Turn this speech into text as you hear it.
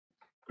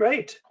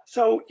Great.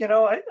 So,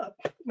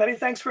 many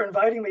thanks for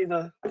inviting me.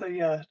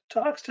 The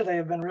talks today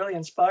have been really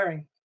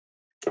inspiring,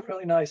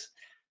 really nice.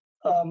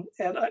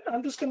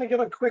 I'm just going to give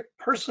a quick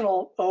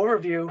personal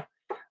overview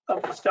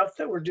of the stuff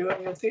that we're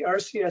doing at the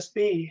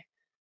RCSB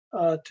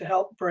to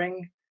help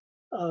bring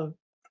uh,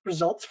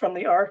 results from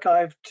the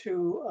archive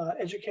to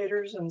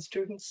educators and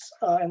students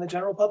and the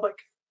general public.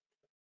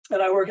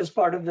 And I work as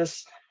part of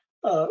this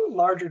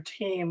larger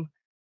team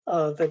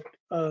that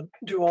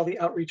do all the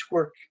outreach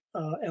work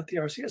at the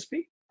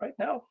RCSB right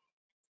now.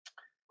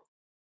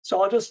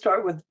 So I'll just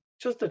start with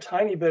just a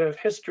tiny bit of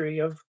history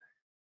of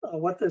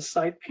what this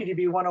site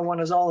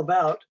PDB-101 is all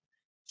about.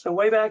 So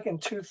way back in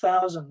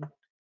 2000,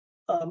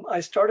 I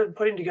started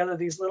putting together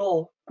these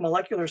little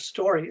molecular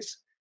stories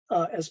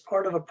as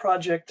part of a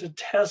project to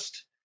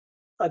test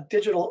a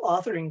digital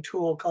authoring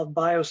tool called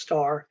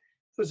BioStar.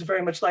 It was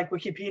very much like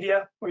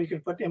Wikipedia, where you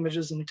could put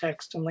images and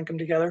text and link them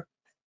together.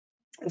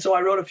 And so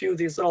I wrote a few of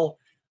these little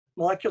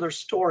molecular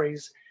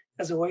stories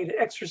as a way to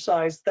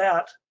exercise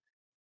that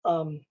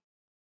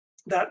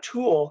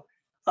tool.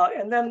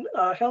 And then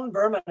Helen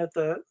Berman at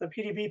the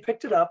PDB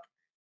picked it up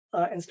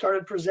and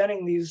started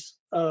presenting these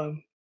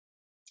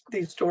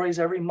stories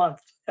every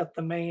month at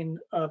the main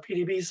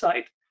PDB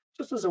site,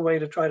 just as a way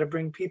to try to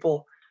bring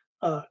people,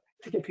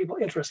 to get people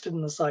interested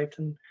in the site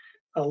and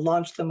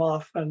launch them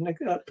off and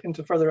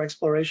into further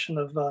exploration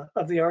of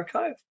the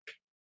archive.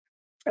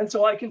 And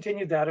so I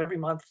continued that every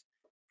month,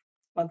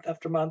 month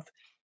after month.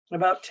 And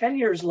about 10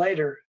 years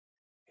later,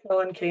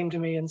 Helen came to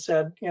me and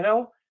said,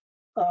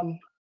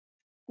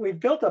 we've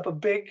built up a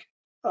big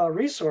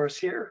resource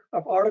here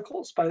of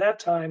articles. By that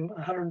time,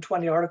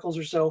 120 articles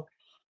or so.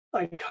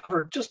 I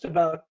covered just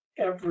about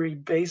every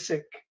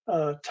basic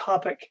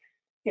topic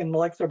in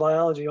molecular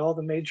biology, all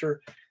the major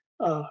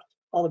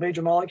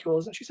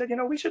molecules. And she said,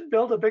 we should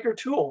build a bigger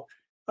tool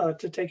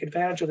to take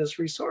advantage of this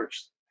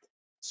resource.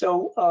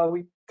 So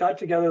we got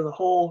together the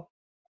whole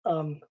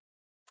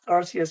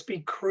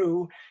RCSB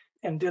crew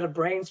and did a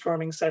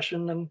brainstorming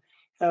session and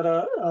had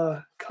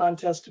a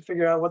contest to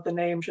figure out what the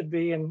name should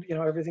be and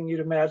everything you'd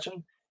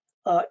imagine,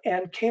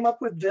 and came up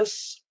with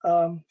this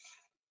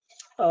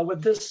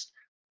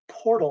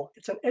portal.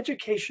 It's an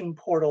education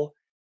portal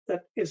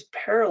that is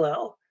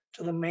parallel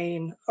to the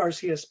main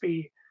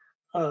RCSB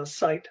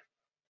site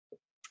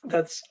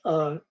that's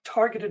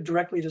targeted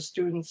directly to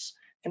students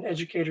and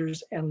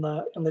educators and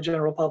the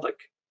general public,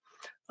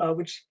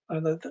 which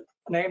the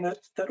name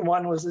that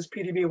won was this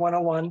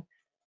PDB-101.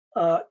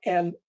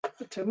 And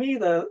to me,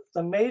 the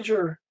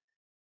major,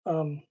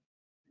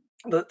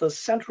 the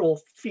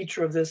central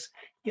feature of this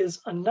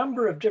is a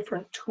number of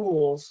different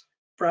tools,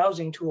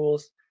 browsing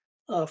tools,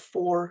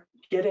 for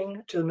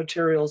getting to the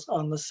materials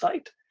on the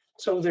site.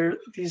 So there are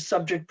these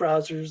subject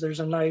browsers. There's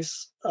a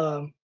nice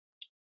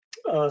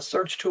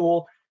search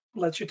tool,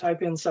 lets you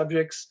type in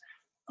subjects.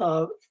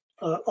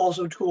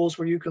 Also tools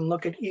where you can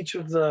look at each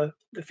of the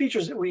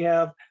features that we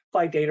have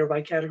by date or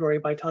by category,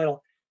 by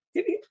title.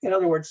 In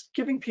other words,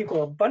 giving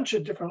people a bunch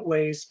of different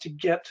ways to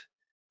get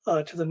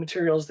to the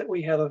materials that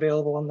we have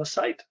available on the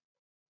site.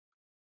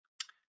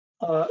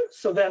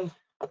 So then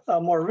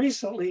more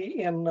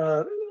recently in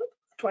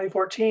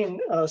 2014,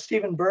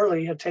 Stephen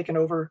Burley had taken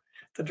over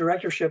the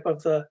directorship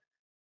of the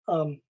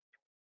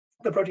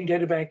protein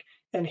data bank,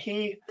 and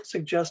he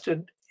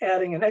suggested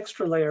adding an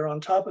extra layer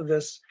on top of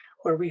this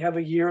where we have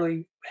a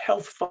yearly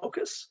health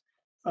focus.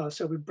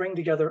 So we bring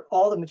together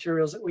all the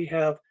materials that we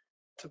have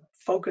to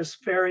focus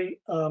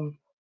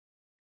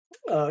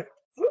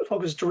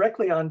focus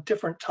directly on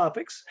different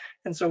topics.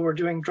 And so we're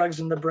doing drugs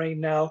in the brain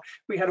now.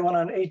 We had one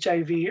on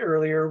HIV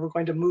earlier. We're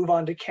going to move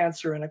on to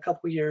cancer in a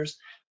couple of years,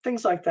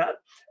 things like that.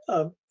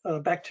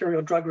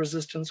 Bacterial drug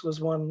resistance was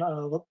one,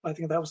 I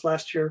think that was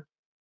last year.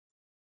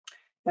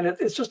 And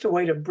it's just a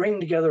way to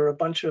bring together a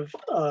bunch of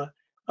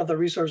the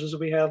resources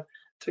we have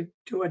to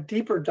do a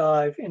deeper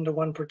dive into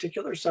one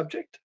particular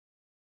subject.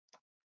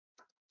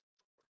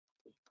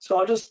 So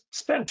I'll just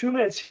spend 2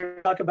 minutes here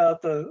to talk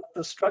about the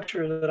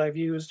structure that I've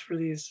used for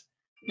these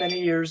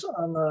many years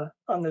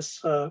on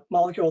this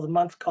molecule of the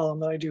month column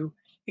that I do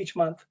each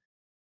month.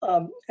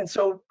 And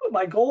so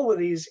my goal with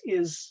these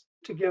is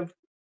to give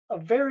a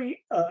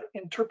very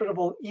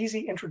interpretable,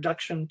 easy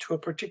introduction to a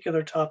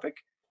particular topic.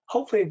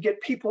 Hopefully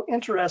get people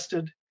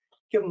interested,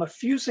 give them a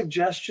few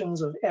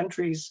suggestions of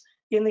entries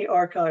in the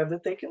archive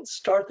that they can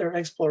start their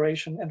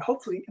exploration, and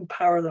hopefully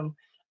empower them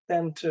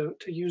then to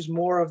use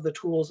more of the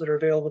tools that are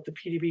available at the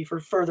PDB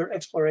for further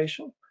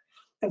exploration.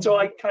 And so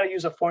I kind of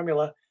use a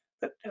formula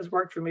that has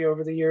worked for me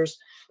over the years,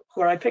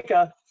 where I pick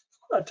a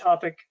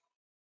topic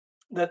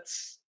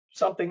that's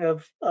something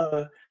of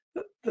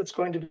that's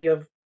going to be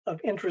of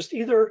interest,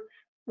 either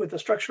with a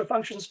structure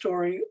function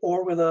story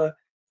or with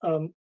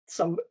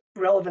some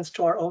relevance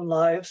to our own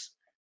lives.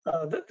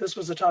 This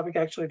was a topic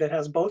actually that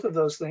has both of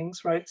those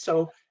things, right?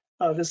 So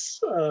this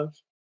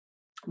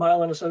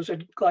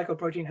myelin-associated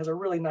glycoprotein has a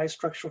really nice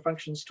structural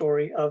function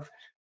story of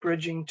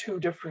bridging two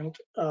different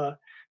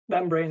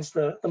membranes,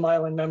 the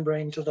myelin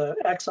membrane to the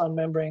axon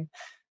membrane.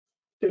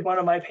 Did one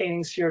of my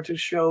paintings here to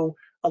show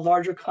a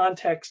larger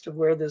context of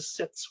where this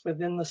sits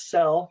within the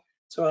cell.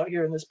 So out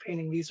here in this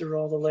painting, these are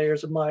all the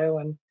layers of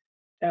myelin.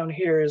 Down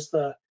here is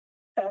the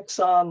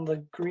axon,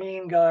 the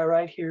green guy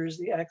right here is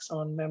the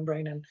axon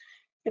membrane, and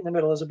in the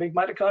middle is a big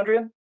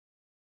mitochondrion.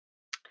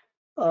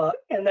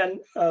 And then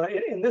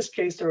in this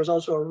case, there was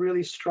also a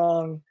really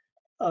strong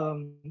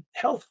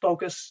health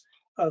focus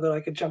that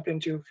I could jump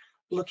into,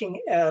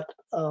 looking at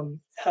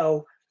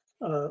how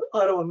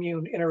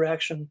autoimmune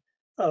interaction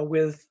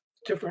with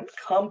different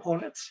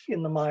components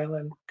in the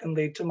myelin can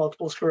lead to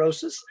multiple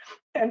sclerosis,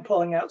 and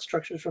pulling out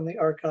structures from the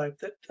archive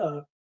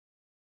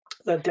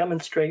that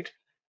demonstrate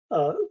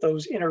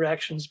those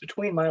interactions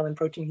between myelin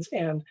proteins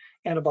and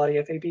antibody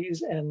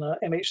FABs and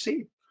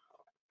MHC.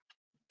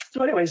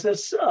 So anyways,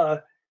 this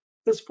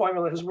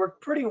formula has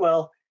worked pretty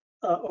well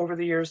over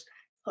the years.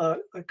 A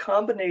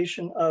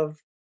combination of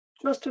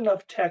just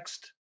enough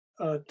text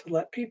to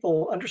let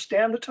people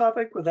understand the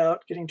topic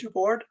without getting too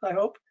bored, I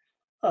hope,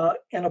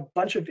 and a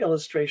bunch of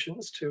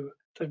illustrations to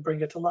bring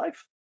it to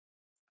life.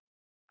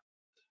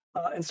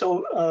 And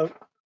so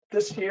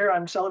this year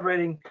I'm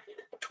celebrating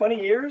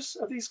 20 years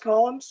of these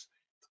columns,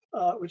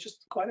 which is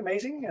quite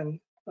amazing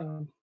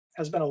and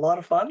has been a lot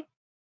of fun.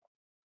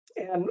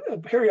 And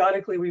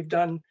periodically we've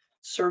done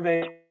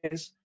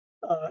surveys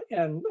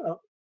and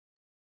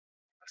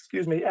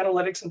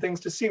analytics and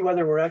things to see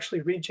whether we're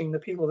actually reaching the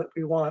people that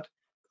we want.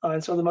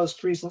 And so the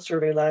most recent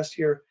survey last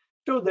year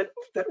showed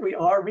that we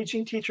are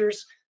reaching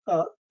teachers.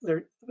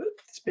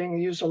 It's being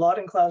used a lot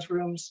in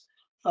classrooms.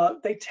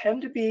 They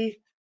tend to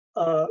be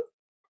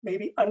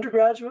maybe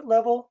undergraduate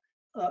level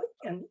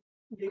and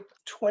maybe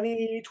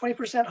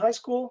 20% high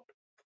school.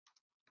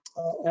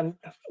 And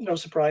no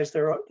surprise,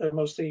 they're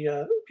mostly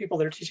people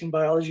that are teaching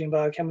biology and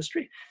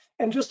biochemistry.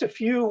 And just a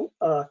few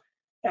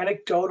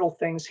anecdotal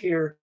things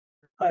here.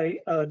 I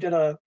did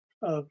a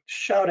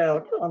shout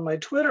out on my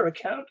Twitter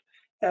account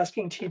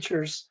asking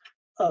teachers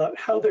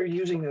how they're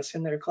using this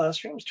in their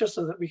classrooms, just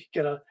so that we could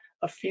get a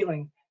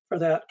feeling for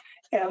that.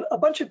 And a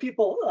bunch of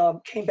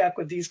people came back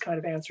with these kind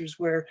of answers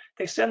where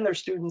they send their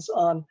students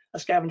on a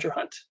scavenger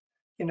hunt,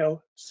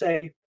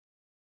 say,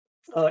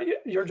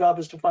 your job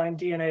is to find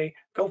DNA,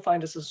 go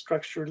find us a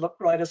structure,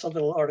 write us a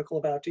little article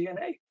about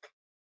DNA.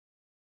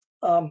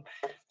 But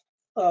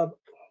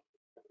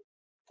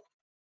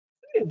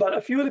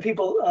a few of the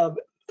people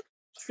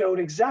showed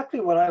exactly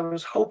what I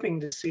was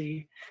hoping to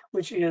see,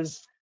 which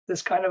is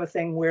this kind of a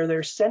thing where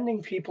they're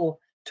sending people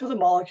to the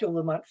molecule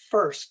they want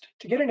first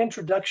to get an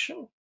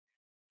introduction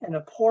and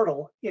a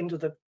portal into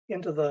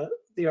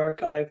the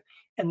archive,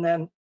 and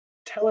then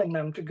telling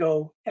them to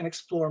go and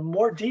explore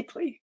more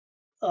deeply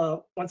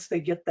once they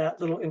get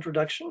that little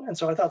introduction. And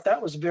so I thought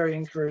that was very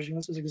encouraging.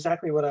 This is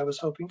exactly what I was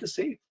hoping to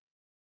see.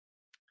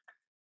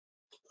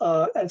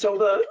 And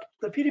so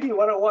the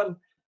PDB-101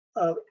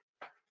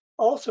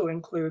 also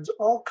includes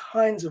all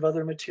kinds of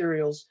other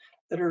materials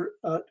that are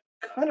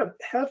kind of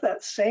have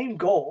that same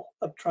goal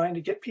of trying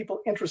to get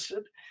people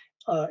interested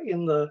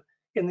in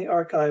the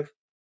archive,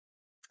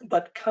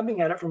 but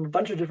coming at it from a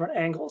bunch of different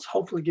angles,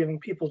 hopefully giving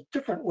people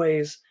different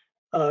ways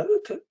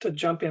to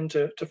jump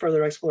into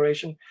further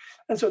exploration.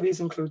 And so these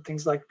include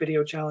things like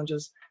video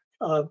challenges,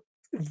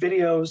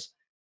 videos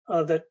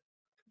that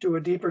do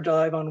a deeper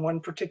dive on one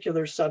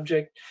particular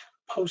subject,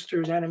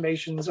 posters,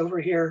 animations.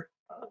 Over here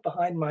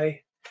behind my,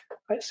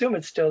 I assume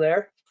it's still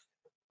there,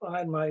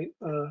 behind my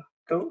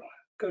go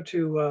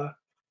to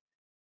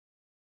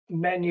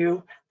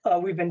menu.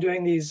 We've been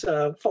doing these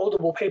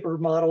foldable paper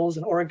models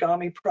and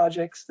origami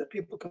projects that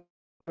people come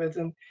with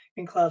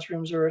in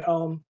classrooms or at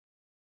home,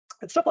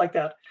 and stuff like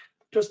that.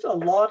 Just a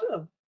lot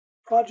of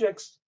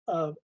projects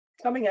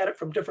coming at it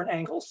from different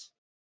angles.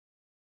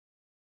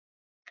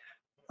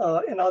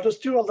 And I'll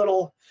just do a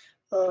little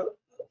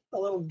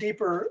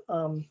deeper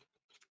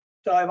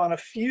dive on a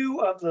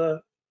few of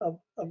the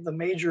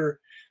major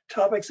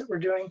topics that we're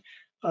doing.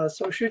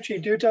 So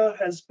Shuchi Dutta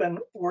has been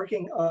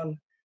working on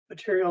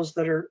materials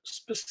that are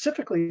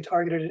specifically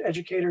targeted at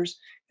educators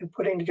and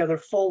putting together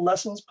full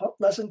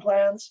lesson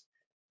plans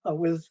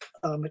with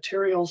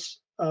materials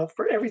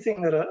for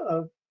everything that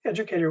a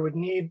educator would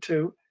need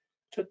to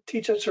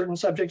teach a certain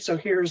subject. So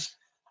here's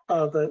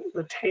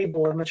the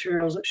table of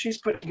materials that she's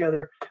put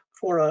together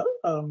for a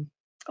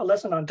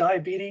lesson on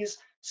diabetes,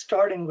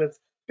 starting with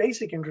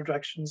basic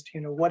introductions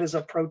to, what is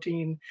a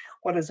protein,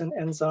 what is an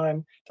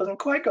enzyme. Doesn't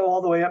quite go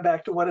all the way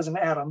back to what is an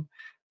atom,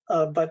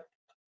 but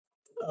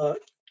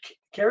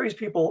carries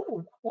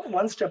people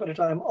one step at a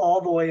time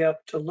all the way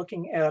up to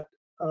looking at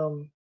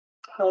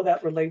how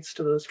that relates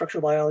to the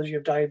structural biology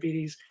of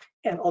diabetes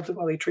and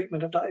ultimately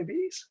treatment of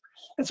diabetes.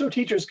 And so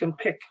teachers can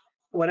pick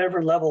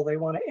whatever level they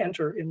want to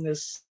enter in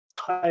this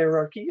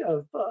hierarchy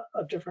of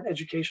different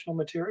educational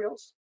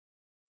materials.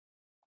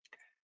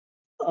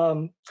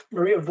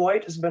 Maria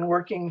Voigt has been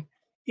working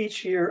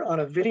each year on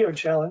a video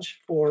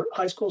challenge for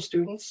high school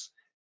students.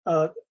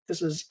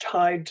 This is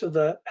tied to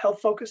the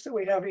health focus that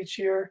we have each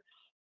year.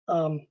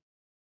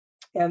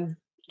 And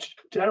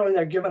generally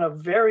they're given a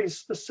very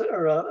specific,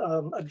 or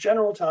a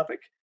general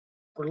topic.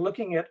 We're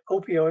looking at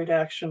opioid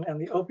action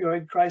and the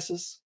opioid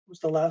crisis was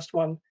the last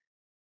one.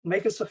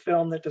 make us a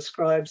film that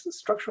describes the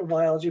structural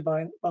biology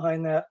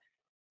behind that,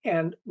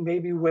 and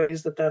maybe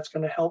ways that that's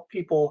going to help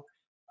people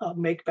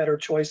make better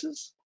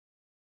choices.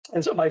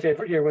 And so my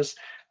favorite here was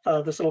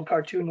this little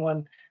cartoon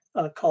one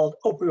called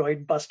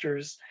Opioid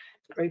Busters.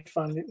 Great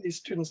fun. These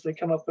students, they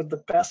come up with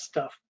the best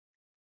stuff.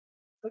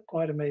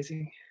 Quite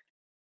amazing.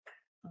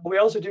 We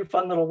also do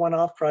fun little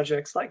one-off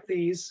projects like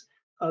these.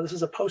 This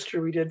is a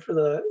poster we did for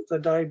the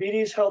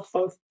diabetes health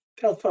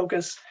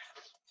focus,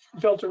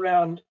 built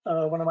around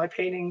one of my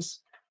paintings.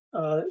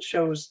 It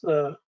shows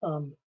the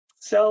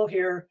cell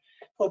here,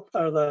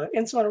 the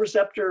insulin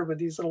receptor with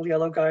these little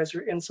yellow guys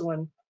are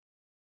insulin,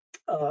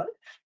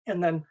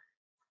 and then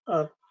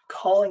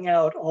calling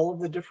out all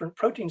of the different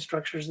protein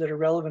structures that are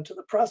relevant to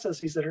the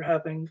processes that are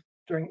happening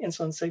during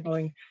insulin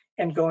signaling,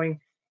 and going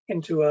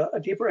into a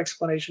deeper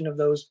explanation of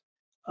those,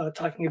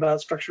 talking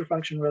about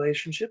structure-function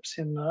relationships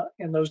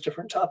in those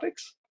different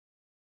topics.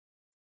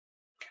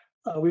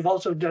 We've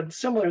also done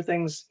similar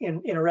things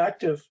in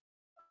interactive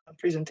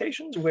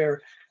presentations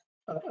where,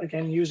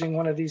 again, using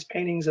one of these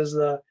paintings as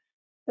the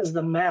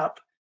map,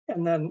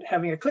 and then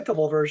having a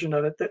clickable version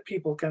of it that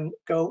people can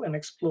go and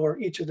explore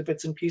each of the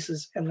bits and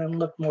pieces, and then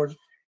look more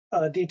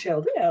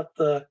detailed at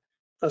the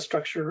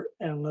structure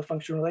and the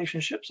function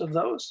relationships of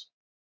those.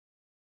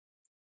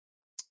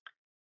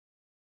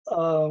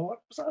 What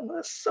was on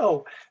this?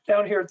 So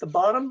down here at the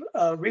bottom,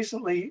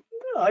 recently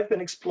I've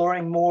been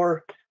exploring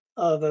more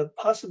the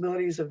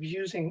possibilities of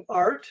using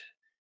art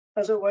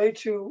as a way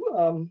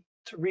to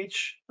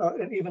reach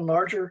an even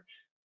larger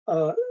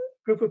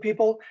group of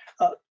people.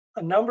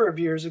 A number of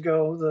years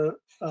ago, the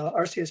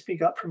RCSB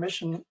got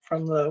permission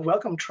from the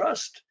Wellcome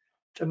Trust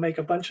to make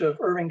a bunch of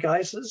Irving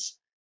Geis's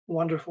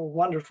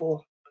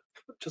wonderful,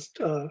 just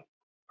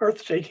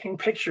earth-shaking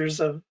pictures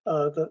of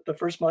the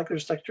first molecular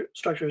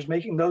structures,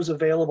 making those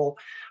available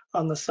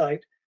on the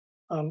site.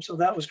 So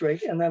that was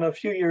great. And then a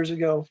few years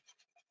ago,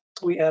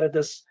 we added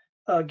this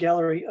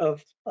gallery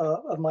of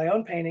my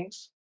own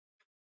paintings,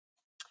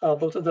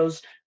 both of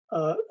those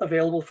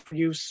available for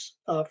use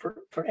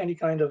for any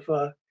kind of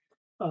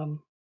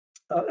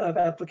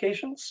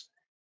applications.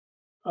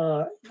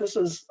 This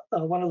is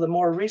one of the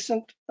more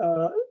recent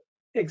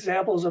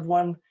examples of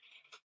one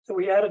that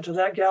we added to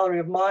that gallery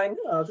of mine.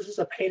 This is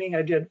a painting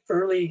I did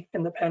early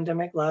in the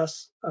pandemic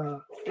last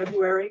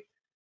February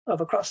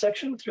of a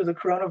cross-section through the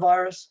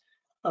coronavirus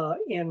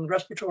in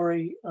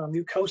respiratory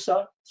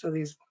mucosa. So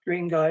these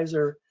green guys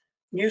are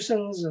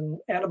mucins and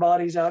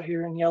antibodies out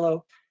here in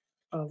yellow.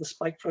 The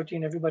spike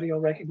protein everybody will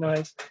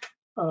recognize.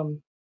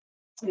 You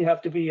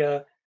have to be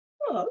a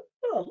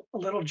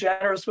little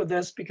generous with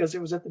this because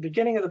it was at the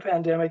beginning of the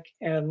pandemic,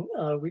 and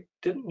we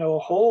didn't know a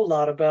whole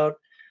lot about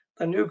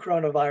the new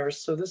coronavirus.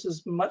 So this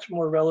is much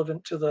more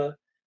relevant to the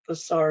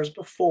SARS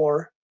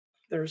before.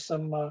 There's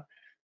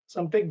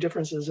some big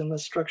differences in the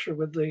structure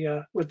with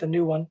the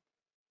new one.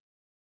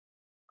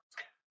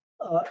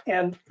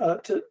 And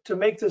to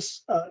make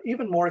this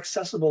even more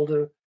accessible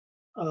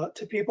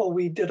to people,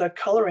 we did a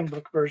coloring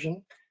book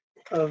version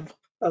of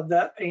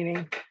that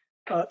painting,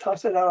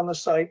 tossed it out on the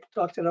site,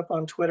 talked it up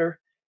on Twitter,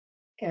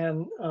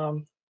 and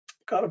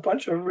got a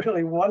bunch of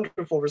really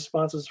wonderful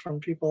responses from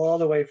people, all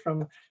the way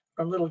from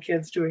little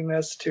kids doing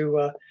this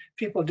to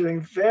people doing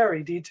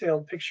very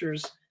detailed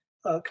pictures,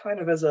 kind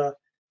of as a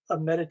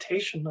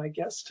meditation, I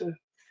guess,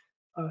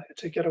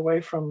 to get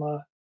away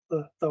from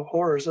the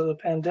horrors of the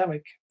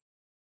pandemic.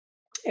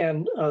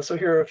 And so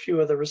here are a few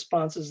of the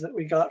responses that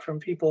we got from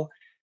people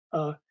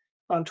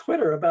on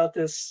Twitter about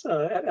this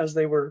as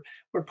they were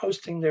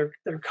posting their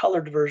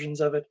colored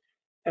versions of it.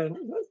 And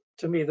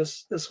to me,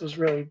 this was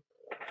really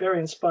very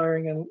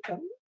inspiring.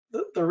 And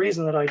the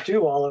reason that I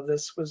do all of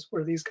this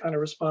were these kind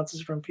of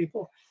responses from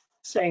people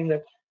saying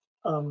that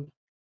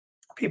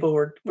people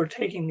were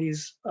taking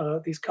these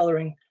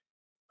coloring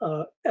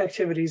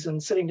activities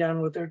and sitting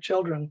down with their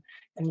children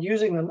and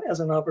using them as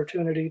an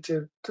opportunity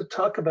to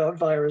talk about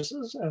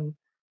viruses and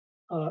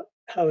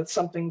how it's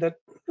something that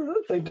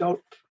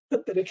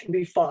that it can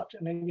be fought,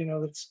 and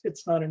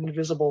it's not an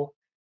invisible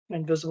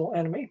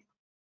enemy.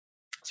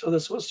 So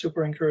this was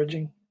super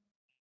encouraging.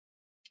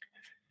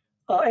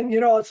 And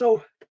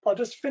so I'll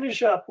just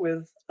finish up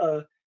with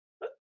a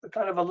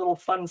kind of a little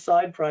fun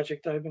side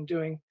project I've been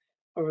doing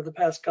over the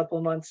past couple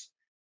of months,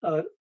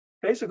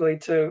 basically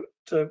to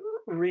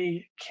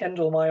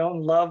rekindle my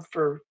own love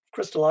for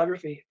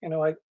crystallography.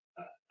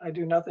 I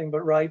do nothing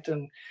but write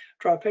and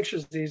draw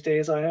pictures these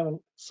days. I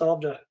haven't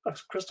solved a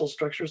crystal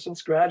structure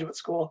since graduate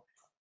school.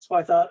 So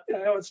I thought,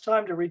 it's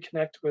time to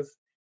reconnect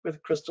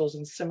with crystals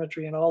and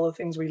symmetry and all the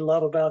things we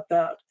love about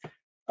that.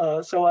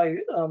 So I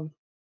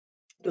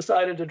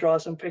decided to draw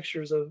some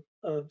pictures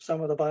of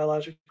some of the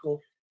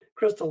biological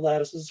crystal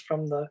lattices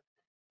from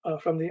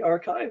the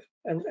archive.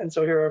 And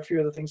so here are a few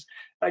of the things.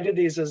 I did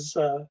these as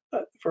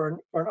for an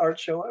art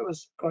show I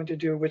was going to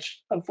do,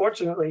 which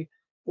unfortunately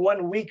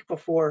 1 week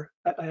before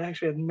I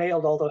actually had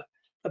mailed all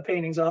the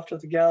paintings off to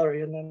the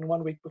gallery, and then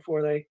 1 week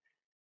before they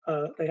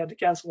had to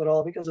cancel it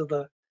all because of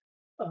the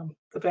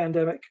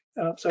pandemic.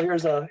 So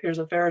here's a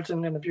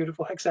ferritin in a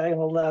beautiful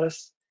hexagonal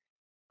lattice.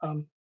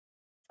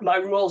 my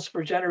rules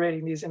for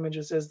generating these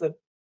images is that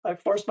I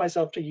force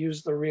myself to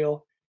use the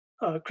real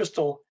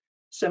crystal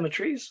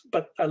symmetries,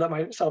 but I let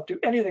myself do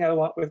anything I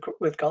want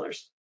with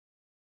colors.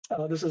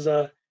 This is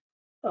a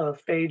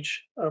phage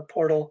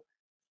portal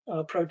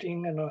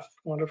protein and a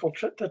wonderful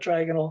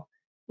tetragonal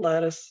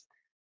lattice.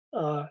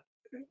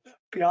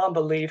 Beyond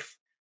belief,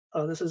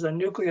 this is a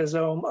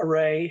nucleosome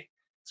array,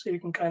 so you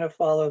can kind of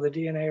follow the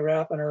DNA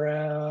wrapping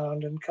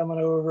around and coming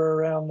over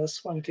around this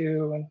one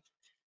too, and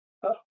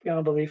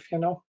beyond belief, you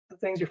know, the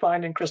things you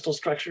find in crystal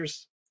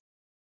structures.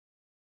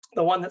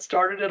 The one that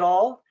started it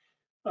all,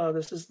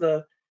 this is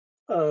the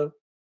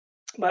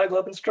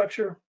myoglobin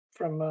structure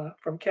from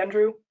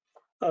Kendrew.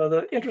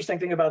 The interesting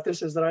thing about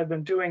this is that I've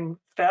been doing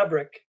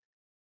fabric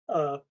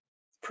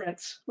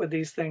prints with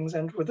these things,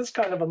 and with this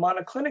kind of a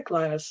monoclinic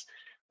lattice,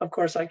 of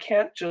course, I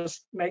can't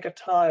just make a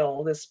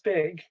tile this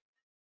big,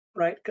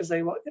 right? Because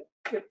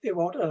it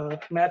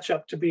won't match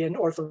up to be an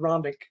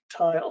orthorhombic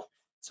tile.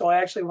 So I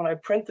actually, when I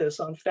print this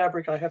on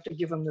fabric, I have to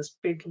give them this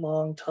big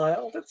long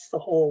tile that's the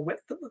whole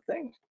width of the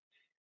thing.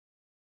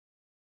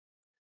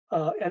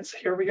 And so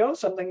here we go,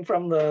 something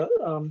from the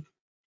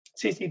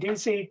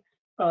CCDC.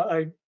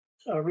 I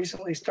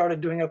recently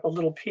started doing up a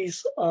little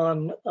piece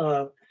on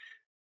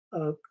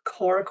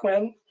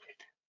chloroquine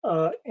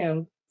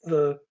and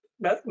the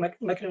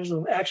mechanism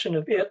of action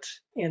of it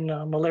in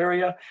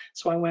malaria.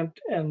 So I went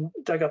and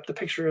dug up the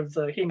picture of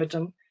the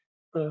hematin,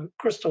 the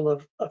crystal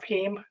of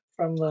heme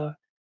from the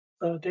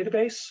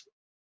database.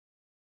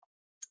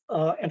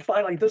 And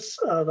finally, this,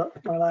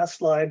 my last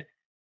slide,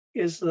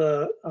 is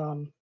the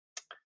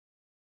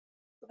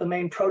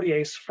main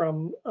protease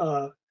from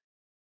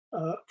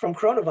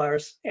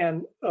coronavirus.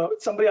 And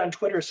somebody on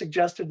Twitter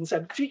suggested and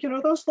said, gee, you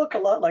know, those look a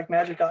lot like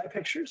magic eye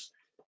pictures.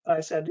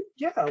 I said,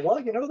 yeah, well,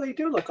 you know, they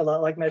do look a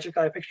lot like magic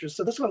eye pictures.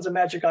 So this one's a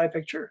magic eye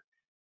picture.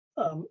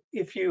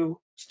 If you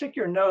stick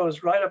your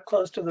nose right up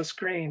close to the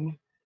screen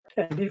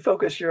and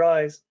defocus your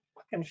eyes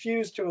and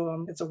fuse to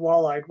them, it's a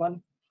wall-eyed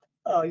one,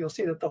 you'll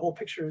see that the whole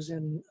picture is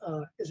in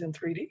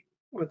 3D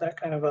with that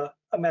kind of a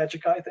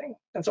magic eye thing.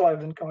 And so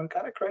I've been going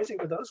kind of crazy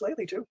with those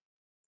lately too.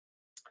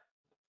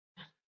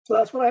 So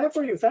that's what I have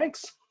for you.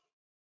 Thanks.